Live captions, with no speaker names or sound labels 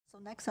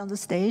Next on the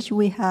stage,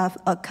 we have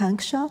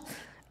Aakanksha,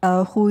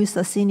 who is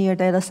a senior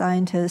data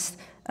scientist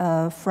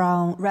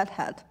from Red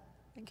Hat.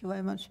 Thank you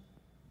very much.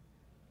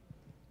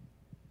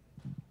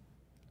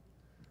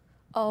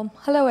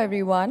 Hello,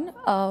 everyone.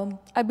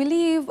 I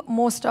believe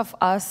most of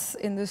us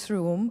in this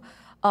room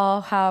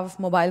have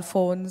mobile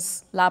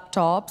phones,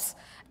 laptops,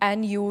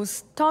 and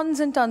use tons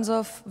and tons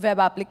of web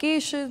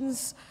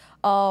applications,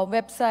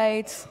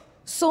 websites,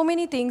 so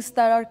many things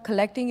that are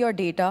collecting your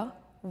data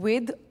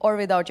with or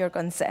without your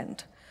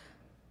consent.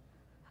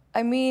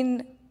 I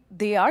mean,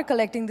 they are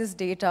collecting this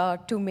data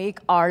to make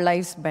our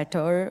lives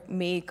better,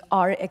 make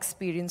our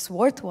experience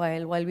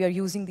worthwhile while we are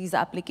using these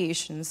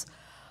applications.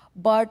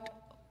 But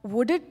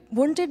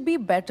wouldn't it be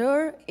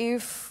better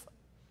if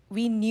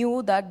we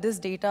knew that this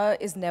data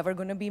is never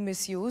going to be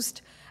misused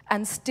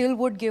and still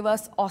would give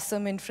us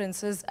awesome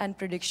inferences and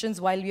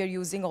predictions while we are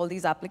using all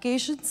these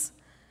applications?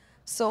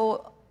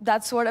 So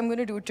that's what I'm going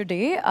to do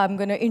today. I'm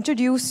going to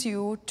introduce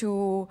you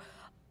to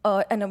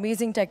an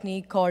amazing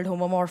technique called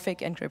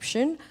homomorphic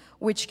encryption,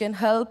 which can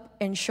help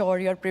ensure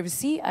your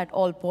privacy at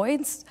all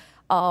points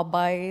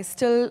by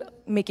still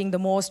making the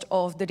most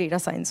of the data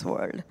science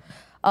world.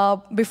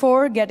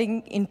 Before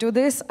getting into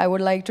this, I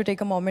would like to take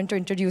a moment to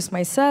introduce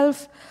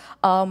myself.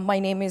 My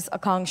name is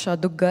Aakanksha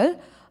Duggal.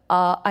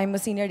 I'm a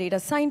senior data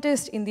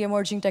scientist in the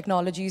Emerging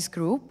Technologies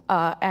group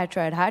at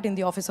Red Hat in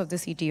the office of the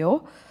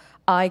CTO.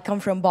 I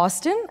come from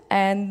Boston,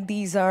 and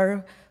these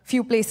are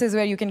few places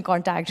where you can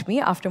contact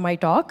me after my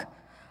talk.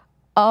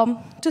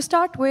 To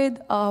start with,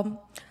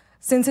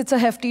 since it's a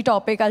hefty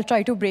topic, I'll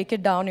try to break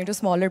it down into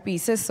smaller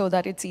pieces so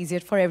that it's easier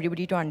for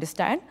everybody to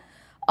understand.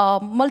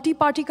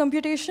 Multi-party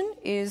computation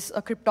is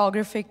a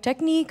cryptographic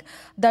technique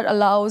that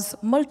allows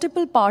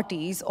multiple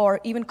parties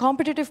or even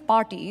competitive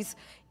parties,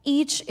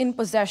 each in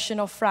possession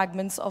of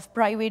fragments of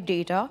private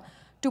data,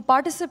 to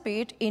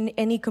participate in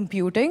any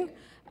computing,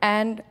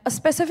 and a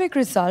specific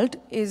result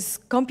is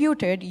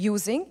computed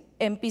using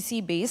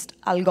MPC-based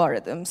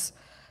algorithms.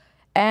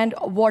 And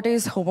what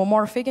is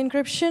homomorphic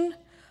encryption?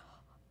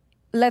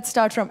 Let's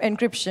start from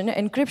encryption.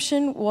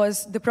 Encryption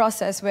was the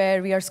process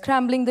where we are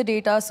scrambling the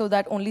data so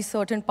that only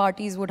certain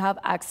parties would have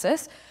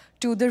access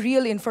to the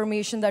real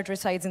information that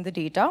resides in the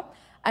data.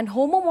 And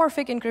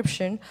homomorphic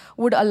encryption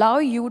would allow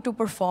you to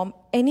perform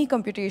any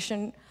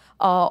computation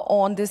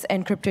on this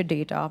encrypted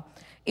data.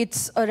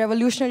 It's a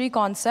revolutionary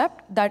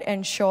concept that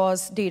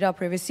ensures data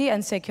privacy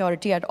and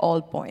security at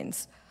all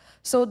points.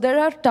 So there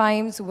are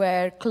times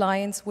where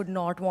clients would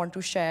not want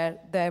to share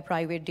their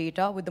private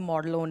data with the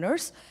model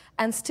owners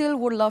and still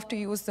would love to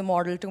use the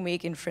model to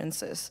make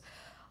inferences.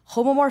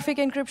 Homomorphic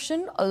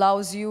encryption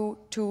allows you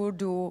to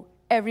do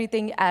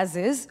everything as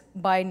is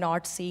by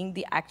not seeing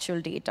the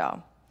actual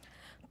data.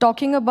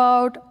 Talking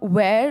about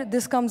where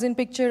this comes in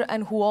picture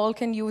and who all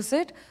can use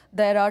it,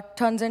 there are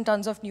tons and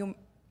tons of new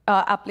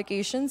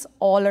applications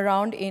all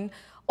around in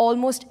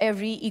almost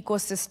every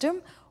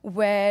ecosystem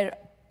where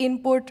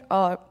input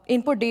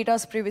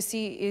data's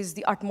privacy is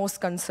the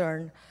utmost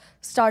concern,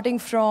 starting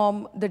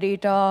from the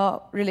data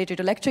related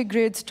to electric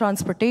grids,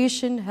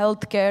 transportation,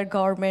 healthcare,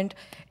 government,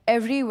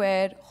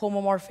 everywhere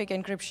homomorphic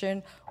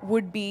encryption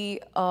would be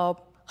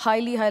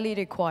highly, highly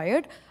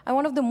required. And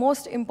one of the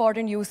most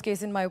important use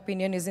cases, in my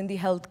opinion, is in the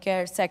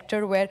healthcare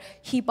sector, where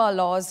HIPAA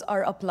laws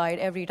are applied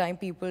every time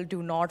people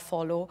do not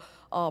follow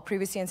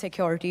privacy and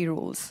security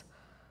rules.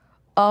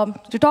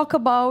 To talk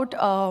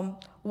about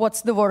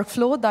what's the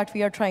workflow that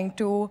we are trying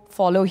to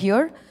follow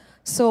here.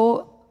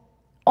 So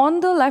on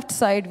the left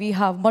side, we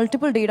have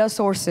multiple data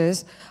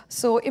sources.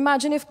 So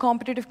imagine if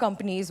competitive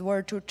companies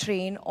were to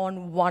train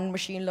on one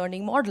machine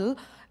learning model,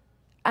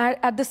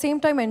 at the same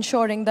time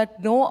ensuring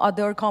that no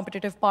other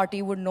competitive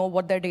party would know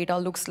what their data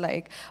looks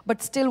like,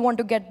 but still want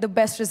to get the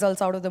best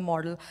results out of the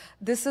model.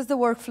 This is the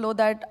workflow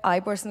that I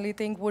personally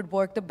think would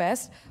work the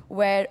best,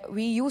 where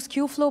we use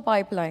Kubeflow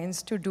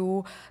Pipelines to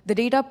do the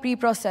data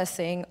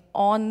pre-processing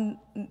on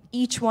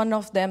each one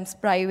of them's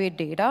private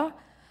data.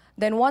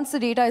 Then once the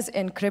data is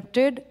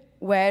encrypted,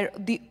 where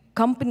the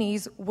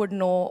companies would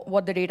know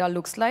what the data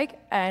looks like,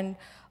 and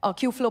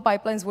Kubeflow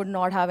Pipelines would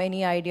not have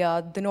any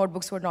idea, the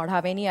notebooks would not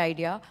have any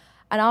idea.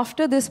 And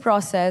after this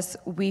process,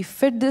 we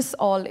fit this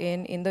all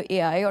in the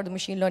AI or the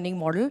machine learning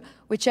model,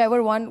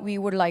 whichever one we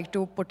would like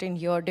to put in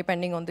here,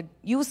 depending on the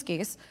use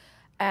case.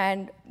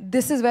 And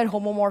this is where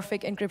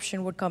homomorphic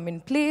encryption would come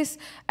in place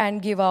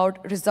and give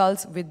out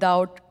results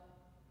without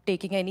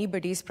taking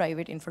anybody's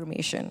private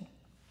information.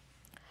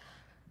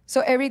 So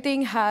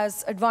everything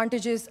has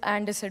advantages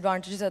and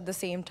disadvantages at the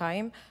same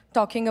time.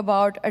 Talking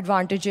about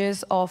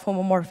advantages of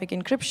homomorphic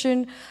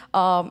encryption,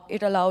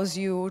 it allows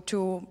you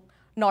to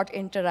not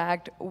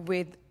interact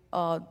with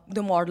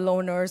the model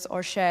owners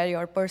or share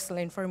your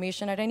personal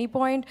information at any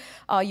point.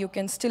 You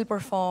can still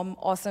perform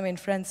awesome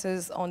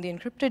inferences on the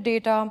encrypted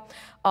data.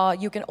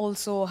 You can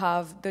also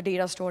have the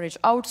data storage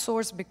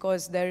outsourced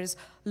because there is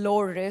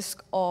low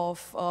risk of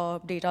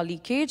data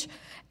leakage.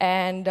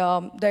 And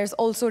there's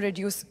also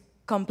reduced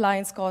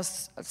compliance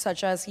costs,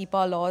 such as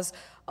HIPAA laws.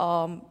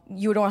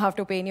 You don't have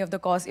to pay any of the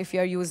costs if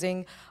you're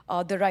using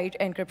the right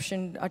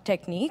encryption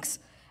techniques.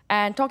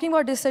 And talking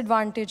about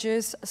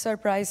disadvantages,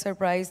 surprise,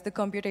 surprise, the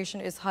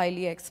computation is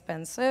highly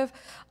expensive.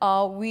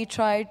 We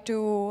try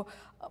to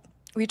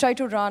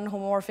run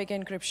homomorphic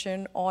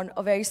encryption on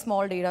a very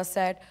small data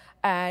set,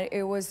 and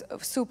it was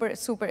super,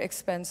 super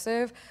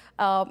expensive.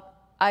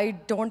 I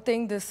don't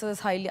think this is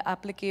highly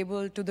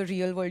applicable to the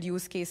real-world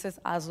use cases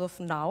as of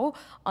now,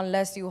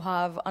 unless you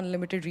have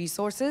unlimited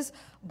resources.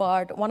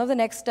 But one of the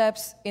next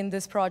steps in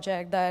this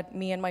project that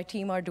me and my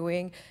team are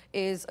doing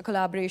is a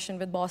collaboration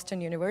with Boston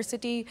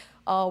University,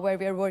 where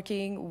we are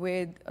working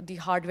with the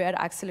hardware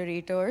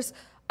accelerators,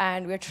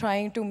 and we're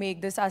trying to make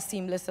this as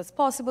seamless as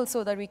possible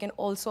so that we can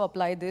also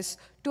apply this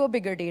to a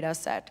bigger data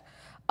set.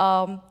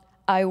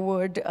 I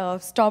would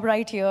stop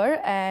right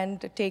here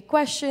and take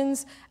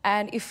questions.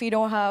 And if we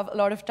don't have a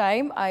lot of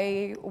time,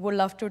 I would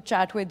love to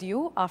chat with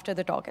you after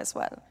the talk as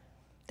well.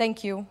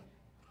 Thank you.